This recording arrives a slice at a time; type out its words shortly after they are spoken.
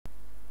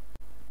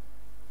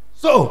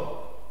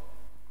So,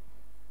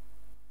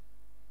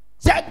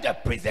 check the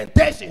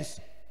presentations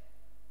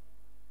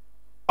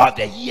of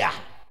the year.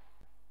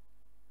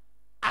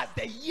 As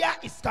the year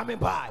is coming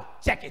by,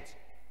 check it.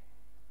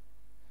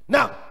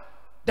 Now,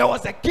 there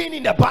was a king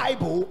in the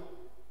Bible,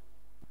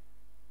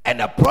 and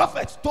the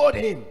prophet told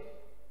him,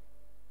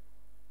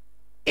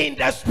 in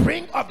the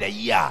spring of the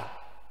year,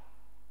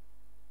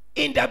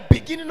 in the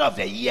beginning of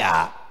the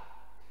year,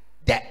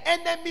 the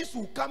enemies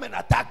will come and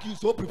attack you,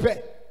 so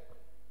prepare.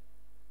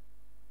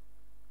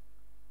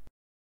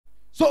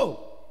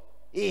 So,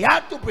 he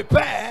had to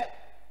prepare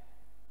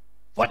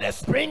for the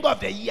spring of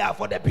the year,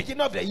 for the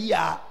beginning of the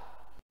year,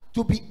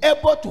 to be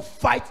able to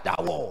fight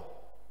that war.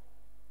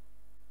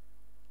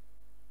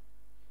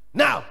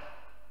 Now,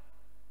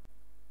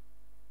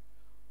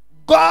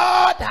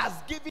 God has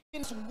given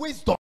us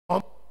wisdom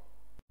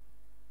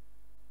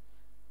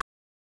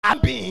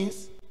and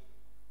beings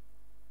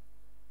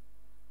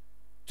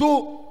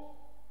to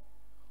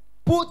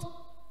put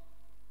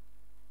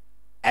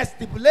a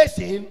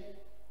stipulation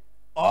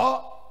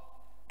or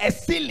a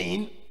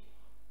ceiling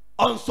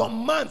on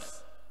some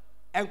months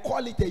and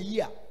call it a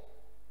year.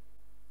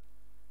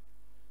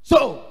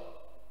 So,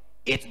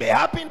 it may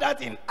happen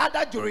that in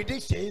other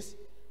jurisdictions,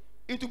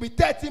 it will be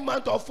 13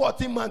 months or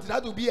 14 months,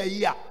 that will be a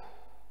year.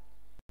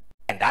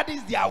 And that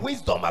is their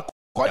wisdom,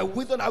 according to the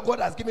wisdom that God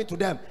has given to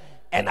them.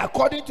 And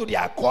according to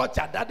their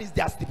culture, that is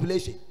their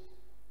stipulation.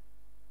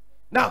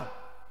 Now,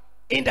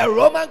 in the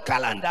Roman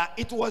calendar,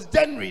 it was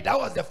January, that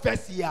was the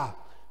first year,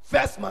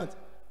 first month.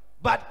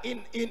 But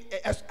in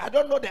I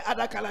don't know the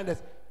other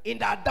calendars. In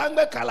the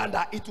Adangbe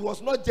calendar, it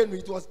was not January,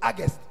 it was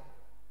August.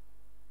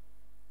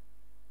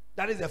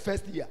 That is the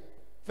first year,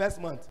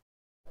 first month.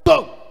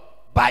 So,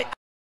 by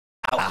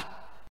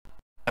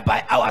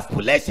our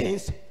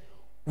stipulations,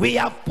 we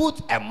have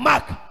put a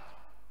mark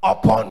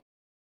upon,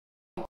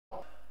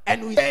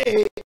 and we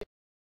say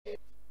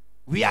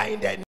we are in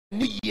the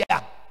new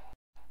year.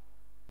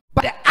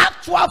 But the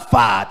actual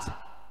fact,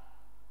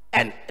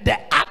 and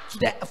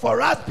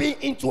for us being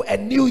into a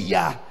new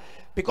year,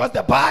 because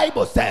the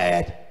Bible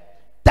said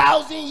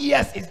 1,000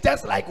 years is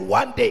just like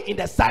one day in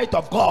the sight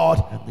of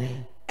God.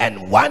 Amen.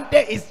 And one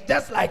day is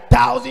just like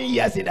 1,000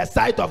 years in the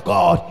sight of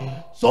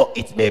God. So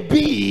it may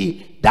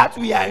be that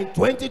we are in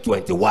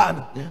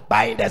 2021,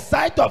 but in the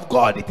sight of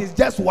God it is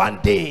just one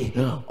day,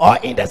 or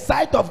in the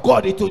sight of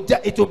God it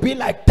will be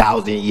like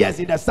 1,000 years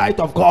in the sight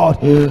of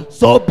God.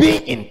 So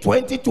being in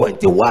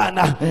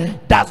 2021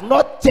 does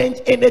not change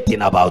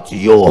anything about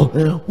you.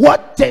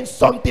 What changed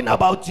something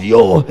about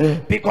you?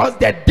 Because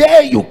the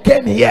day you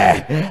came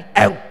here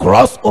and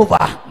crossed over,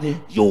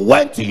 you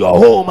went to your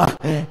home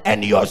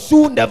and your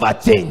shoe never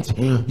changed,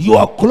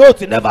 your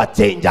clothes never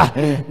changed,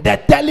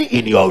 the telly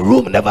in your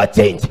room never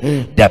changed,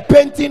 the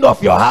painting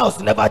of your house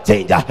never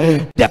changed,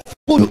 the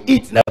food you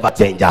eat never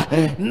changed,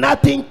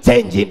 nothing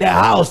changed in the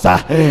house.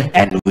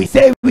 And we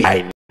say we are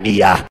in New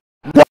Year.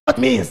 What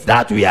means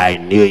that we are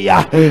in New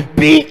Year?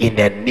 Being in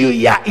the New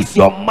Year is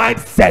your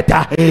mindset.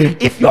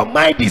 If your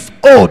mind is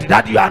old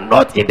that you are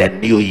not in the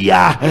New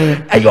Year,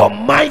 and your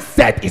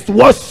mindset is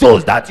what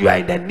shows that you are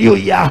in the New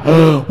Year.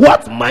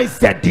 What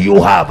mindset do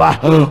you have?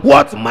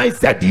 What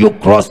mindset do you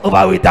cross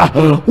over with?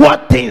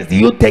 What things do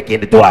you take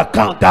into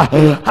account?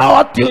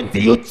 How things do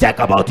you check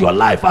about your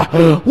life?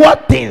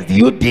 What things do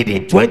you did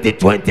in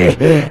 2020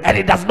 and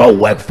it does not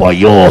work for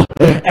you,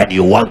 and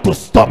you want to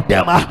stop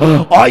them,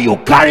 or you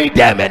carry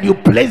them and you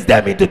place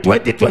them into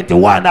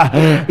 2021?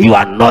 You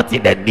are not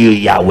in the new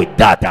year with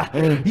that.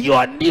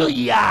 Your new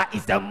year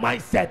is a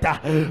mindset.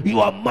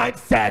 Your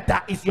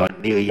mindset is your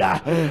new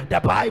year. The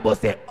Bible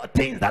says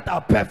things that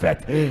are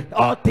perfect,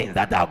 all things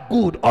that are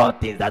good, all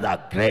things that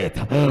are great,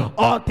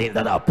 all things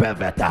that are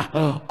perfect,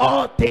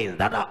 all things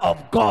that are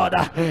of God.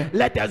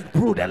 Let us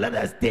brood and let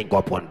us think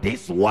upon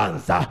these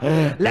ones.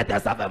 Let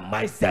us have a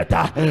mindset.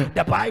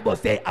 The Bible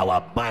says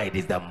our mind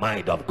is the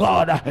mind of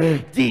God.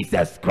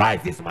 Jesus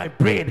Christ is my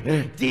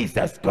brain.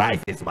 Jesus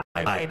Christ is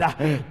my mind.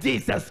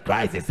 Jesus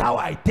Christ is how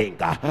I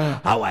think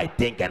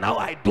and how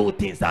I do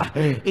things.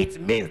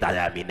 It means that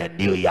I'm in a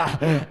new year.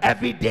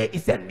 Every day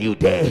is a new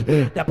day.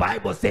 The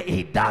Bible says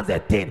he does a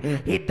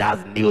thing. He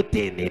does new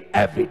thing in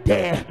every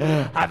day.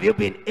 Have you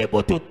been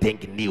able to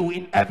think new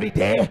in every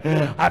day?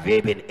 Have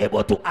you been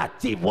able to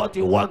achieve what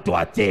you want to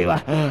achieve?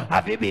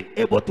 Have you been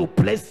able to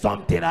place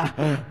something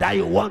that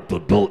you want to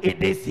do in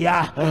this year?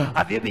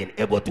 Have you been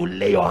able to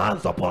lay your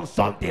hands upon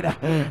something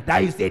that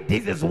you say,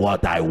 this is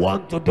what I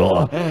want to do,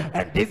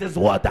 and this is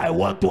what I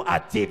want to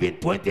achieve in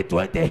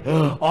 2020?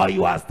 Or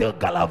you are still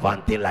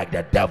gallivanting like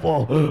the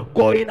devil,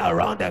 going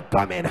around and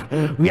coming?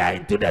 We are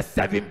into the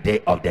 7th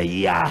day of the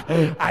year.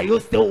 Are you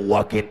still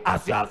walking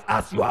as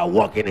you are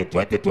walking in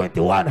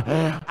 2021?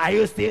 Are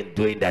you still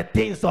doing the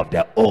things of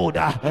the old?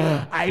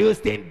 Are you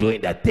still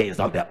doing the things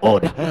of the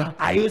old?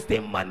 Are you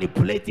still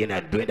manipulating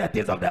and doing the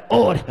things of the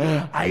old?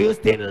 Are you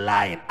still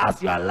lying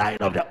as you are lying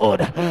of the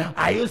old?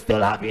 Are you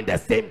still having the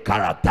same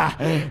character?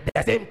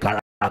 The same character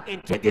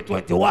in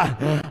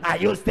 2021? Are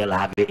you still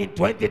having it in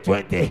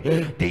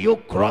 2020? Do you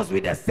cross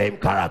with the same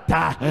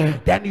character?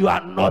 Then you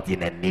are not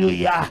in a new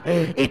year.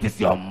 It is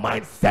your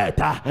mindset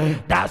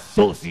that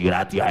shows you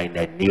that you are in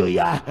a new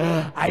year.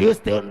 Are you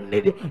still in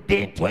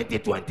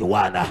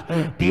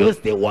 2021? Do you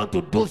still want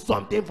to do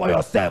something for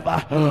yourself?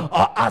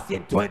 Or as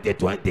in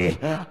 2020,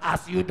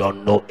 as you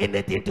don't know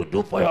anything to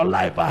do for your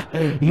life,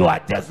 you are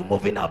just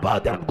moving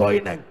about and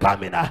going and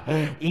coming?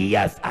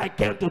 Yes, I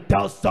came to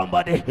tell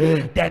somebody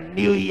the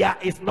new year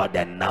is not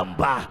the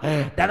number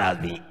that has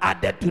been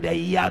added to the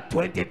year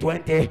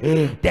 2020.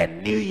 The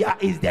new year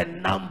is the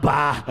number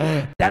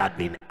that has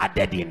been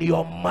added in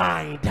your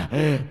mind.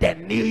 The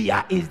new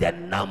year is the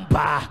number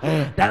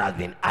that has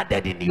been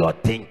added in your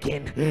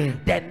thinking.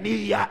 The new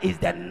year is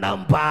the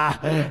number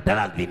that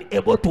has been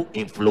able to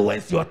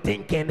influence your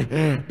thinking.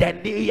 The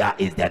new year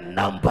is the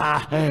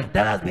number that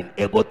has been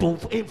able to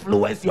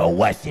influence your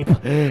worship.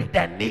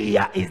 The new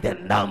year is the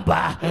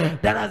number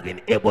that has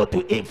been able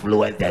to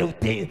influence the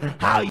thing,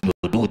 how you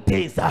do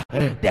things.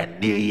 The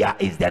new year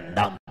is the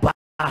number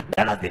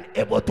that has been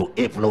able to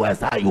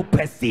influence how you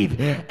perceive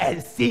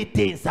and see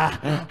things,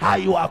 how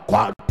you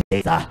acquire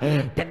things.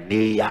 The new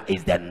year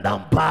is the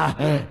number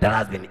that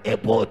has been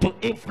able to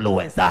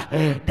influence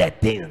the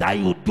things that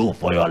you do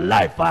for your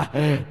life.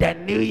 The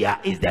new year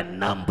is the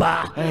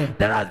number that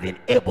has been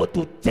able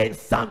to change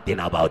something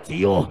about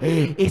you.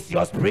 Is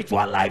your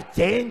spiritual life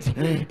change?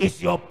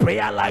 Is your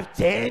prayer life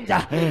change?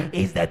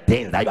 Is the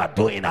things that you are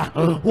doing,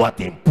 what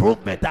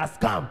improvement has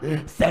come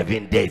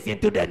 7 days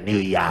into the new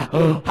year?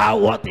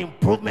 What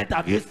improvement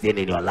have you seen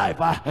in your life?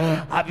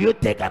 Have you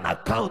taken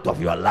account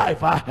of your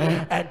life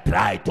and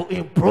tried to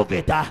improve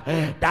it?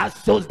 That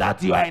shows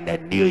that you are in the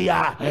new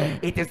year.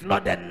 It is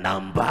not the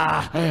number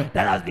that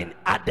has been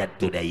added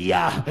to the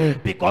year,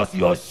 because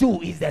your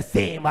shoe is the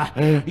same,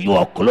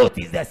 your clothes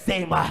is the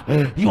same,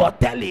 your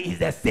telly is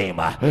the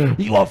same,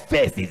 your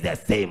face is the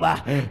same.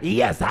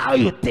 Yes, how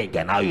you think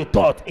and how you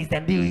thought is the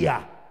new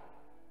year.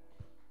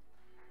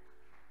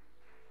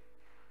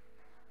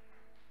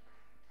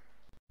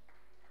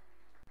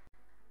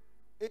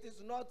 It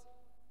is not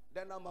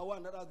the number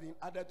one that has been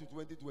added to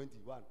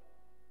 2021.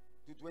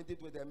 To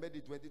 2020 and made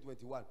it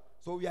 2021.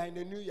 So we are in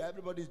the new year,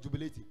 everybody is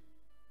jubilating.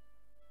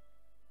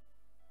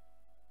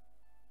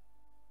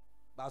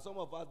 But some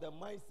of us, the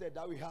mindset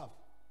that we have,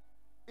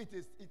 it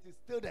is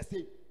still the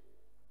same.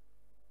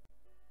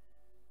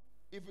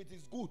 If it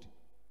is good,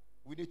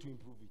 we need to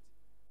improve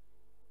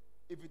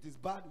it. If it is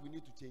bad, we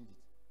need to change it.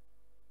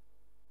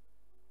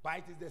 But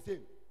it is the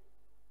same.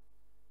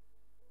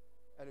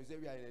 And we say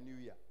we are in a new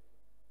year.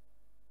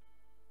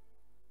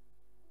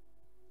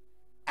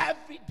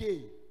 Every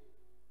day,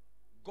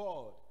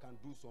 God can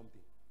do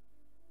something.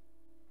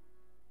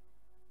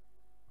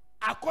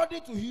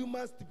 According to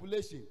human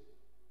stipulation,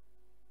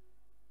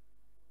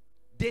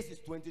 this is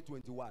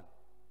 2021.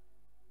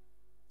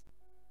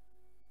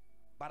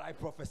 But I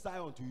prophesy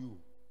unto you,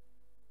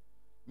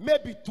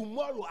 maybe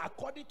tomorrow,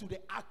 according to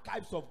the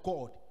archives of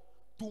God,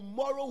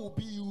 tomorrow will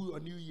be your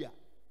new year.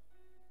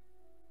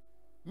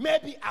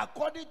 Maybe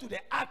according to the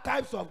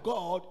archives of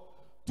God,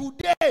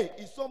 today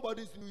is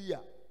somebody's new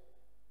year.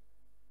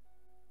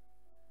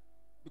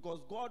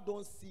 Because God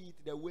don't see it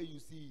the way you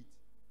see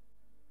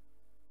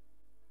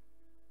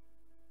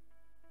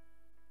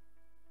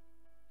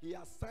it. He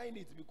has signed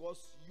it because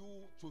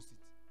you chose it.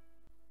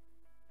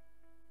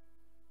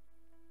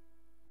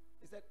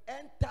 He said,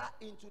 enter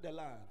into the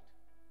land.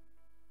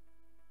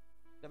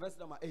 The verse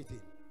number 18.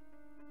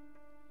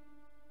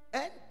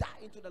 Enter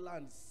into the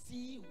land.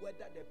 See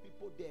whether the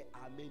people there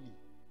are many.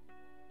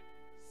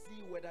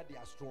 See whether they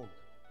are strong.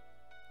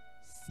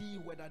 See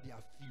whether they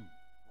are few.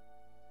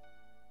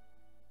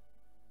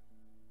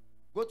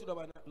 Go to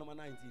number 19.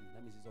 Let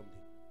me see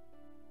something.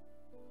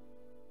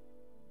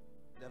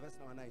 The verse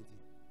number 19.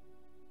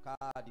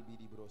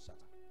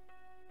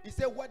 He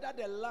said, whether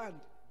the land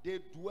they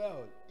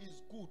dwell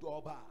is good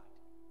or bad,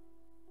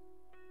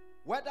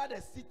 whether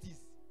the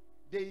cities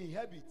they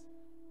inhabit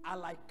are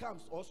like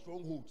camps or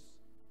strongholds.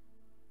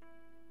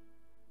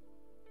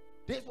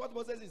 This is what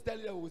Moses is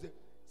telling them.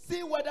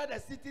 See whether the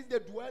cities they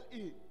dwell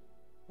in,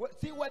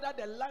 see whether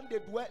the land they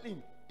dwell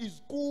in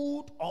is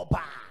good or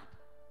bad.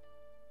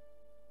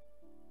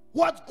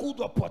 What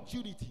good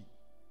opportunity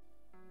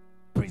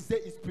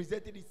is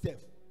presenting itself?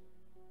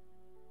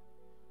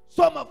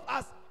 Some of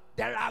us,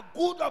 there are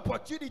good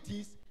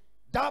opportunities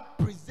that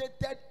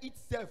presented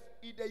itself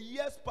in the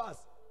years past,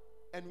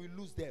 and we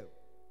lose them.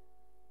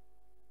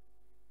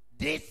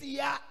 This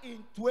year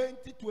in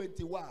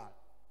 2021,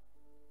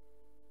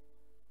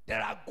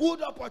 there are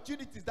good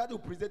opportunities that will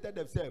present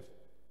themselves,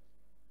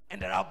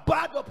 and there are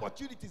bad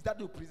opportunities that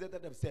will present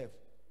themselves.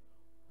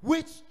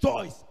 Which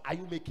choice are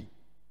you making?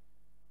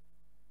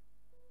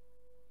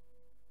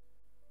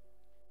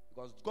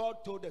 Because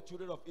God told the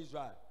children of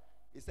Israel,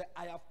 He said,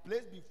 I have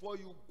placed before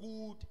you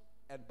good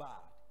and bad.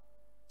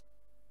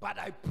 But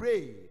I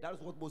pray, that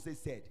is what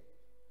Moses said.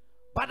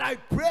 But I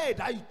pray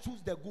that you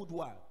choose the good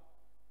one.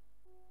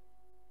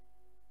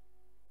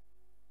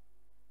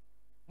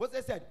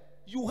 Moses said,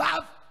 you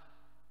have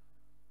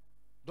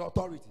The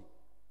authority.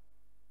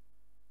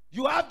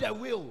 You have the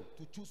will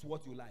to choose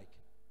what you like.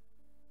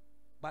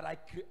 But I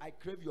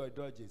crave your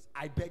indulgence.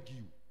 I beg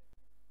you.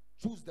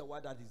 Choose the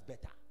one that is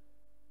better.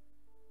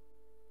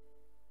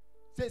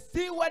 Say,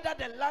 see whether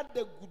the land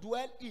they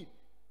dwell in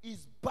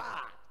is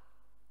bad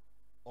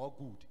or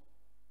good.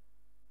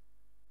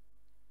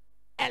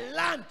 A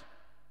land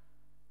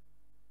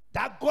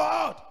that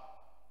God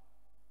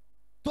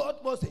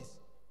told Moses,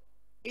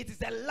 it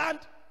is a land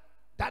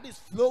that is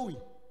flowing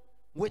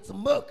with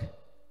milk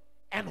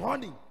and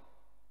honey.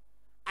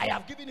 I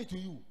have given it to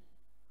you.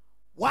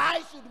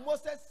 Why should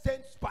Moses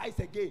send spies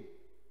again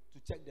to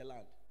check the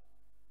land?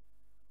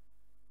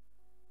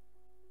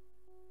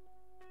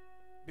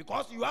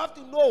 Because you have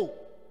to know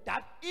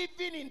that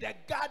even in the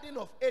Garden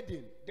of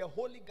Eden, the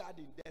holy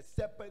garden, the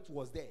serpent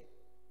was there.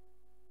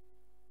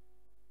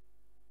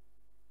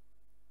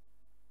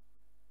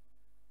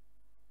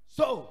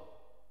 So,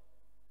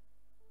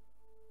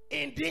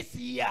 in this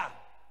year,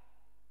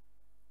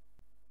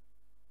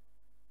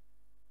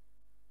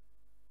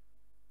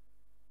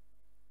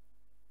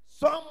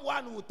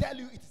 someone will tell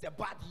you it is a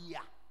bad year.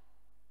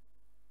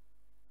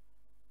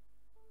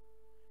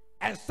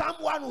 And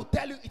someone will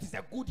tell you it is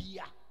a good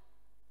year.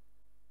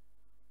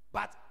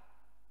 But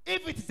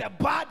if it is a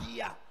bad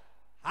year,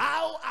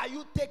 how are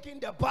you taking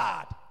the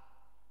bad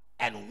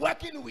and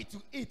working with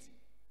it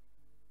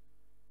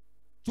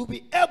to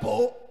be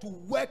able to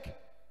work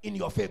in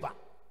your favor?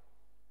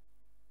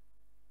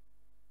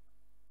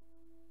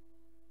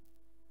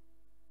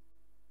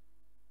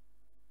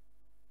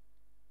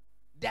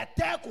 The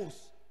telcos,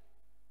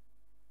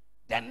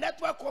 the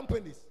network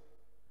companies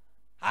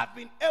have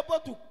been able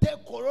to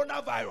take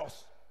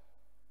coronavirus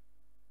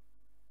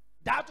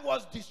that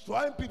was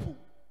destroying people,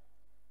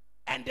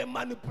 and they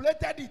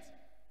manipulated it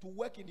to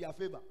work in their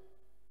favor.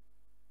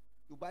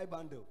 You buy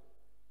bundle.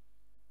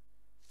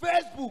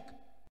 Facebook,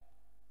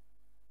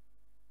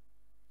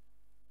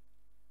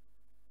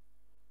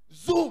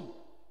 Zoom,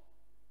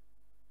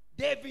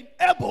 they've been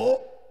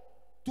able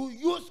to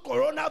use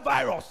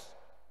coronavirus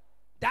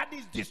that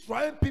is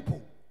destroying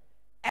people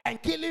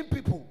and killing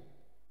people,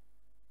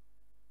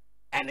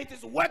 and it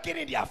is working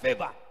in their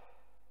favor.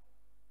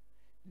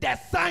 The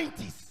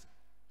scientists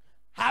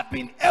have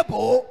been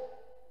able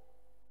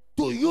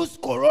to use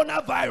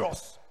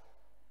coronavirus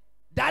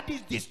that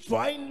is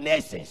destroying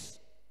nations,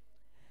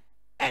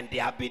 and they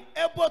have been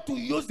able to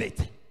use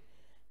it,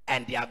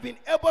 and they have been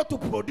able to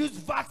produce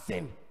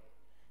vaccine,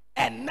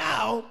 and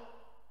now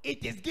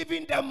it is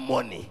giving them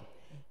money.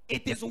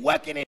 It is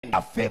working in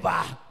their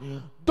favor.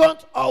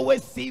 Don't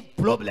always see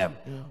problem.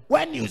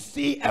 When you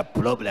see a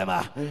problem,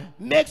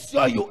 make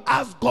sure you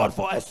ask God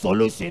for a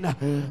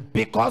solution.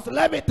 Because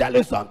let me tell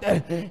you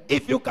something.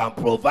 If you can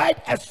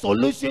provide a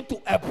solution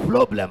to a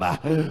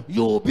problem,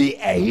 you will be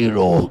a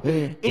hero.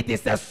 It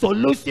is a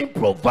solution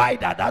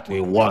provider that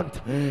we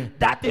want.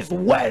 That is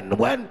when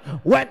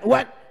the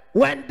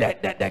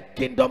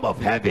kingdom of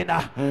heaven,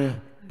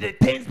 the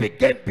things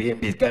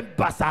became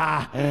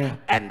bazaar,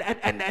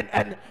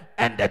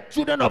 and the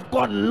children of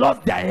God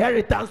lost their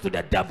inheritance to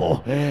the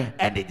devil,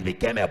 and it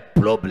became a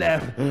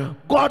problem.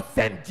 God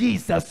sent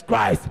Jesus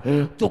Christ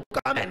to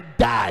come and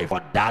die for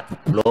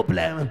that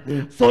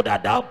problem, so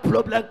that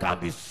problem can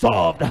be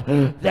solved.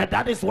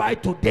 That is why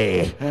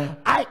today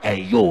I and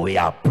you, we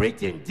are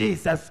preaching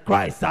Jesus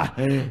Christ.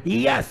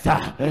 Yes,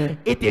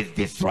 it is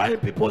destroying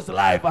people's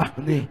life,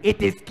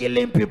 it is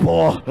killing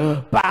people,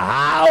 but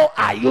how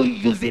are you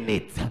using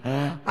it?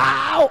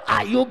 How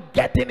are you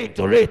getting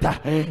into it?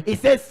 He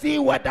says, see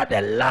whether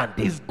the land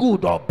is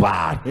good or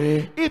bad.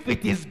 If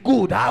it is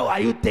good, how are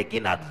you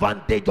taking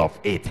advantage of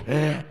it?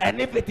 And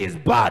if it is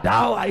bad,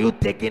 how are you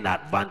taking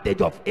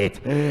advantage of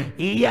it?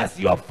 Yes,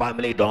 your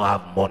family don't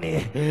have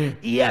money.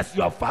 Yes,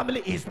 your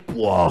family is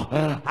poor.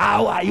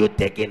 How are you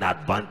taking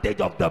advantage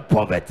of the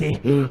poverty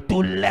to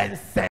learn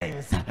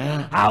sense?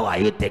 How are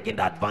you taking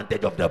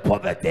advantage of the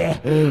poverty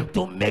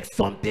to make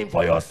something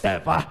for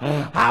yourself?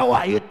 How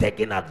are you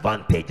taking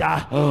advantage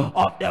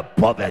of the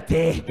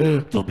poverty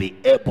to be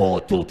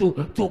able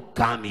to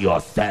calm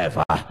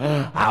yourself?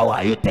 How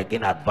are you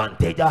taking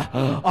advantage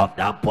of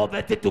that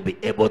poverty to be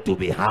able to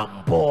be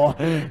humble?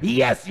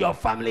 Yes, your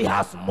family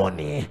has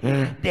money.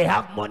 They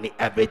have money,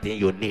 everything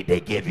you need they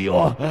give you.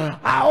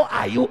 How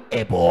are you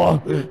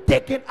able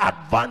taking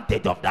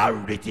advantage of that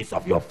riches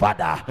of your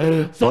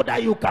father so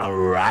that you can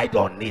ride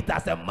on it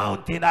as a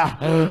mountain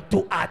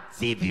to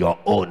achieve your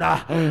own,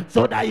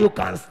 so that you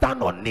can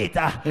stand on it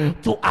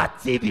to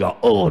achieve your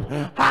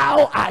own?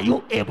 How are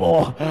you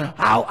able?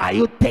 How are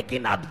you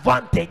taking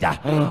advantage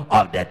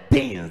of the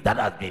things that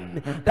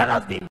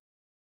has been?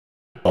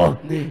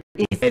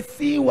 He says,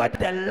 see whether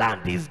the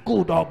land is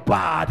good or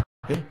bad.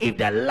 If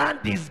the land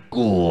is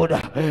good,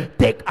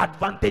 take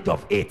advantage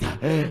of it.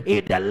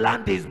 If the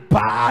land is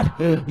bad,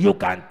 you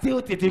can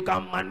tilt it, you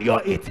can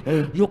manure it,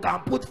 you can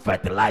put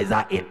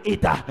fertilizer in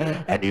it,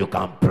 and you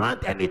can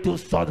plant, and it will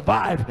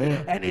survive,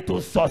 and it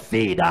will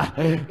succeed.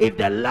 If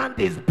the land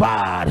is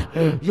bad,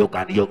 you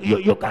can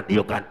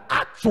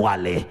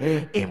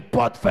actually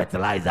import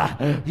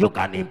fertilizer. You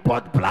can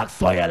import black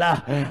soil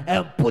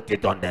and put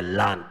it on the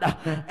land,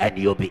 and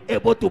you'll be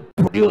able to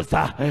produce.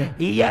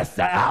 Yes,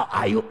 how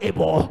are you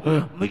able?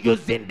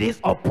 Using this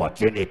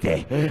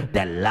opportunity.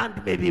 The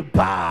land may be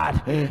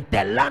bad,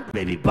 the land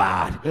may be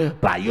bad,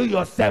 but you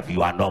yourself,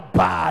 you are not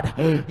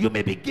bad. You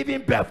may be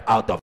giving birth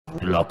out of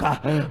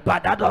locker,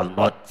 but that does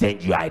not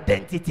change your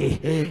identity.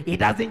 It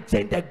doesn't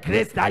change the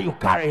grace that you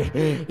carry.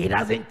 It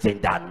doesn't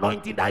change the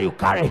anointing that you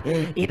carry.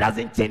 It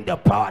doesn't change the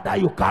power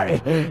that you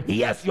carry.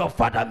 Yes, your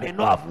father may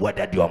not have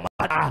wedded your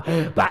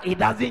mother, but it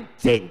doesn't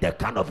change the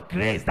kind of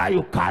grace that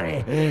you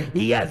carry.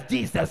 Yes,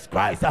 Jesus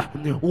Christ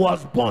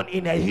was born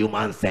in a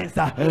human sense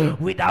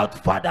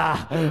without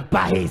father,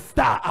 but his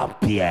star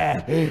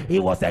appeared. He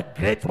was a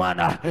great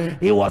man.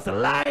 He was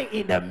lying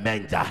in the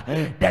manger.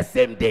 The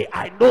same day,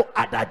 I know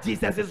other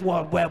Jesuses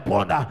were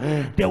born.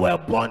 They were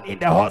born in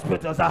the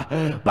hospitals,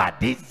 but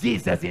this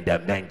Jesus in the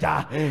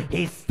manger,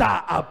 his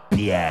star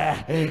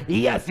appeared.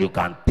 Yes, you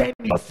can turn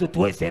your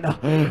situation.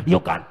 You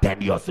can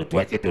turn your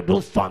situation to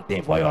do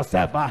something for yourself.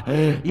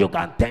 You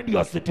can turn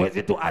your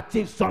situation to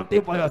achieve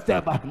something for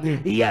yourself.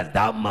 Yes,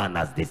 that man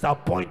has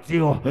disappointed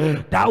you.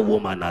 That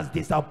woman has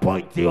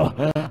disappointed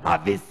you.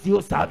 Have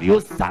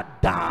you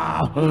sat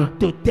down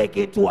to take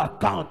into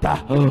account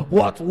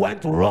what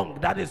went wrong?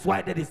 That is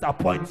why they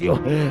disappoint you.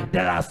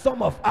 There are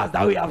some of us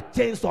that we have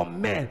chains of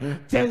men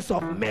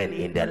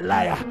in the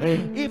liar.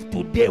 If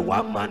today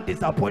one man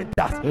disappoints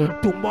us,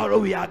 tomorrow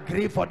we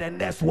agree for the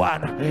next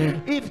one.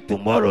 If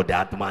tomorrow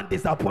that man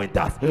disappoints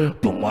us,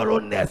 tomorrow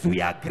next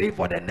we agree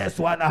for the next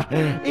one.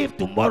 If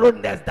tomorrow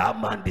next that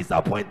man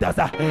disappoints us,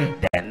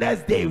 the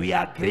next day we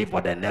agree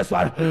for the next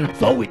one.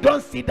 So we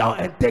don't sit down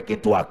and take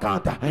into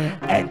account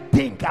and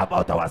think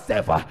about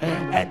ourselves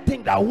and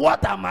think that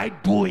what am I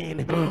doing?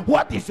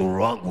 What is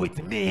wrong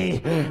with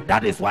me?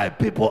 That is why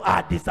people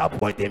are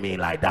disappointing me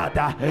like that.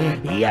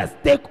 Yes,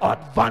 take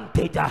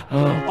advantage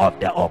of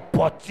the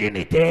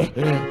opportunity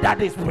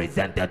that is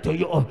presented to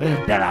you.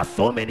 There are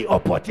so many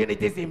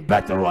opportunities in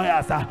Battle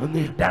Royals.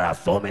 There are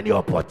so many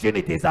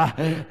opportunities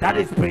that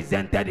is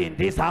presented in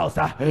this house.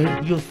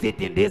 You sit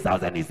in this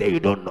house and you say,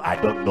 I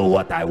don't know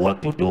what I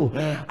want to do.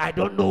 I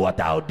don't know what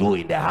I'll do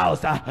in the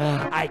house.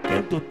 I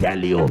came to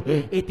tell you,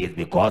 it is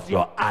because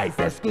your eyes,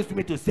 excuse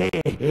me to say,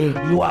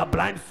 you are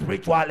blind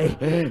spiritually.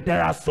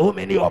 There are so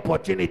many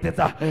opportunities.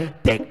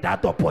 Take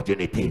that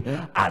opportunity.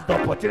 As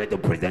the opportunity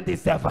presents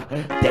itself,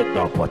 take the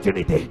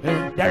opportunity.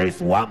 There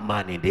is one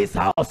man in this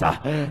house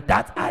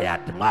that I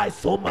admire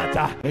so much.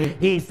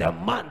 He is a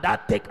man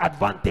that takes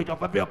advantage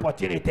of every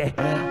opportunity.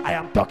 I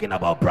am talking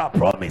about Bro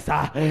Promise.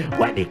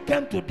 When he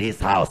came to this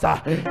house,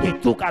 he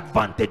took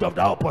advantage of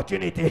the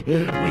opportunity.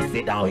 We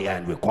sit down here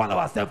and we call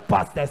ourselves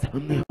pastors.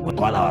 We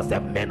call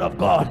ourselves men of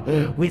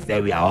God. We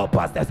say we are all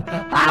pastors.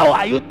 How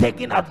are you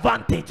taking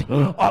advantage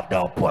of the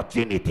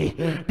opportunity?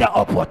 The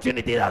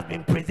opportunity has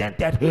been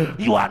presented.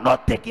 You are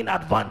not taking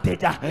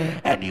advantage,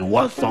 and you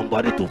want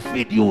somebody to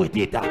feed you with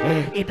it.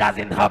 It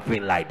doesn't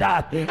happen like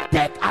that.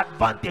 Take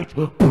advantage.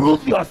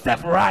 Prove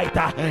yourself right,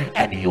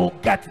 and you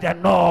get the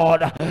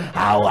nod.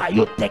 How are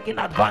you taking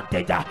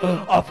advantage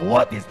of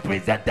what is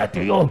presented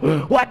to you,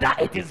 whether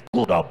it is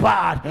good or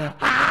bad?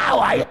 How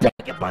are you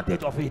taking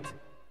advantage of it?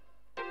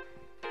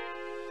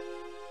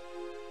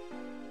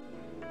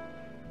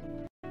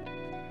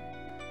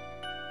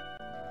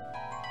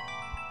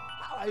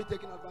 How are you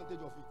taking advantage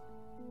of it?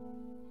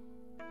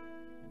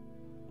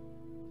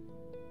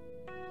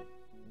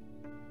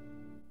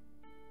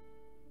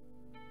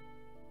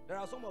 There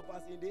are some of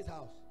us in this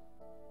house.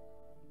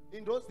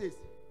 In those days,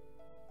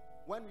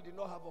 when we did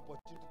not have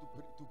opportunity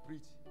to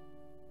preach,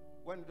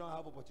 when we don't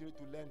have opportunity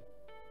to learn,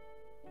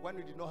 when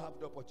we did not have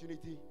the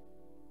opportunity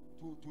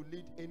to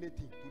lead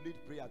anything, to lead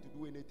prayer, to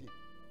do anything,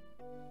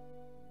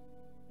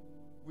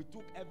 we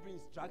took every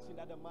instruction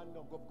that the man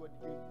of God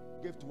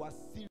gave to us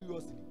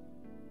seriously.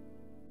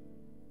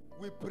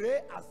 We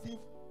pray as if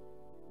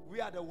we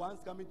are the ones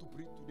coming to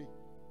preach today.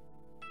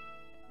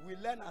 We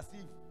learn as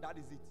if that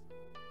is it.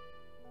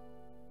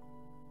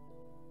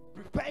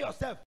 Prepare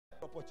yourself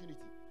for opportunity,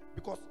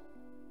 because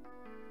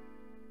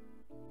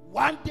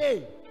one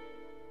day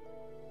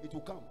it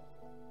will come.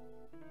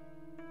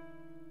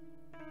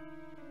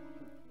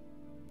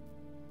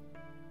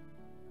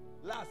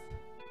 Last,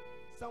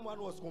 someone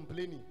was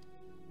complaining.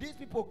 These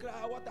people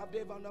cry, what have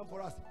they done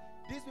for us?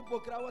 These people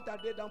cry, what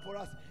have they done for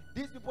us?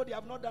 These people, they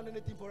have not done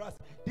anything for us.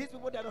 These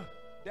people, they are not.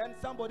 Then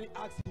somebody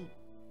asked him,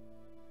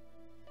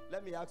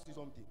 let me ask you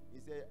something. He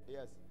said,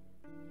 yes,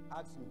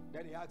 ask me.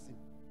 Then he asked him,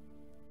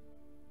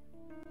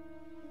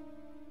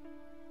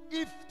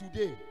 if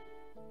today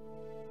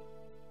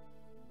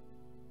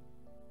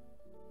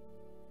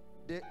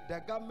the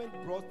government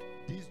brought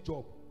this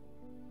job,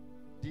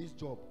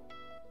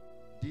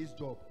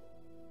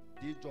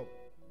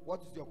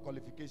 what is your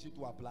qualification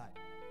to apply?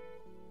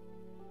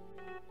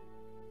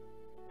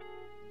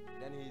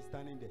 Then he is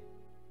standing there.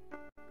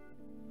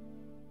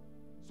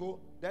 So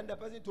then the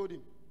person told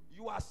him,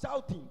 you are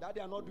shouting that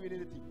they are not doing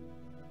anything,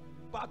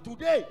 but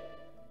today,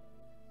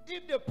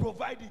 if they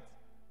provide it,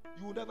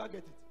 you will never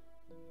get it.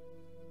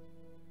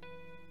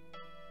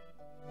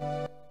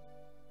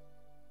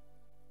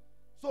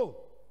 So,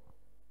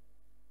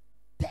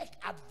 take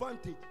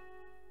advantage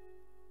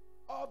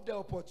of the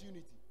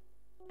opportunity.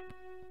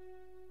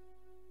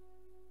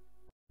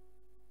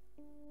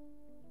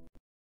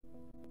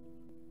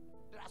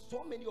 There are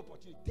so many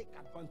opportunities. Take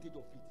advantage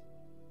of it.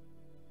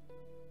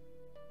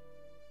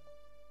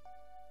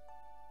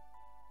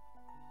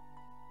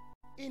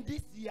 In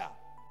this year,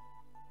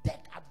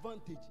 take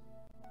advantage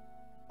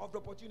of the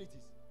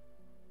opportunities.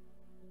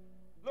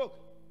 Look,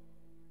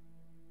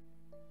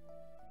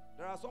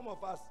 there are some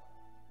of us,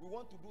 we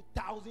want to do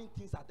 1,000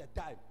 things at a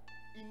time.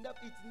 It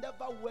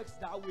never works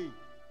that way.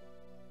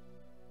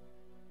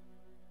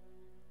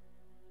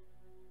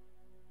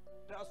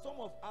 There are some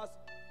of us,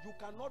 you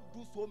cannot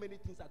do so many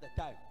things at a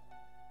time.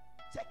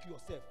 Check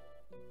yourself.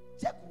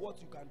 Check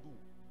what you can do.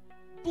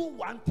 Do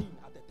one thing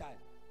at a time.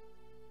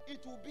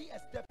 It will be a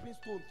stepping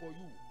stone for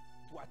you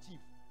to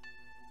achieve.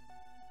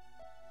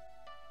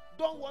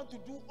 Don't want to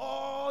do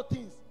all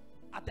things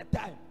at a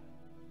time.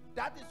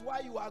 That is why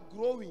you are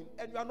growing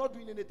and you are not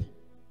doing anything.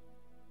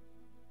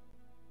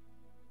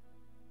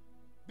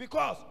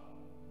 Because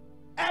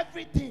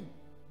everything,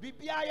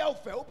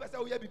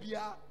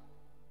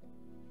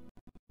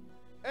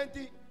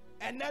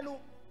 and then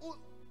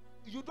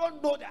you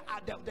don't know the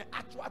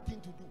actual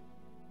thing to do,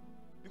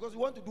 because you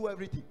want to do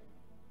everything.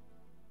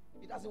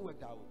 It doesn't work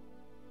that way.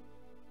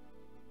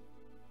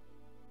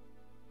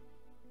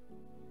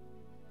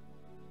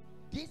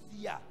 This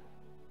year,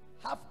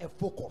 have a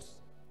focus.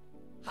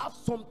 Have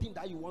something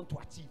that you want to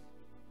achieve.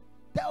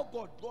 Tell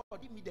God, God,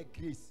 give me the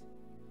grace.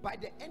 By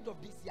the end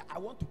of this year, I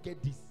want to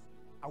get this.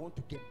 I want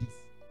to get this.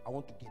 I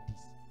want to get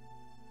this.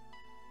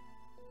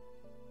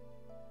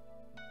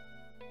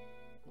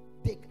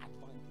 Take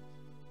advantage.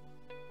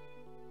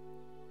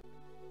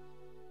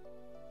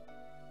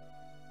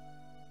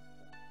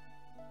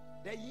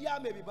 The year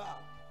may be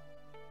bad,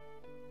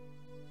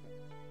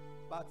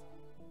 but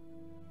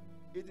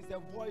it is a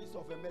voice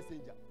of a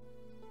messenger.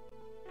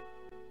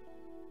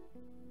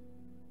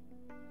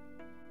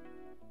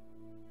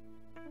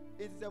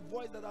 It is a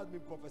voice that has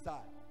been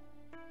prophesied.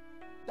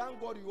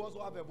 Thank God you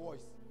also have a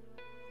voice,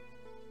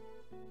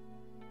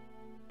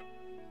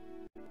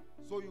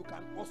 so you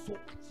can also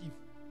achieve.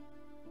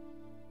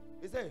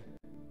 He said,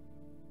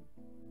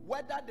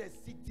 whether the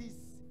cities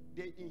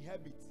they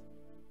inhabit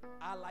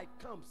are like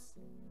camps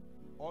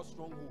or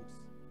strongholds.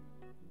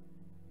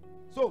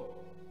 So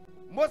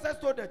Moses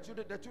told the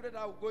children that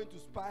are going to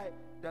spy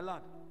the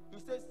land. He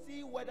said,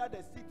 see whether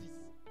the cities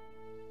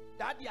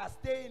that they are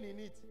staying in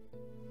it,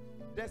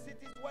 the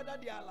cities, whether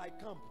they are like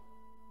camp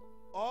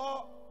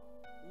or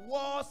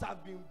walls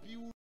have been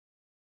built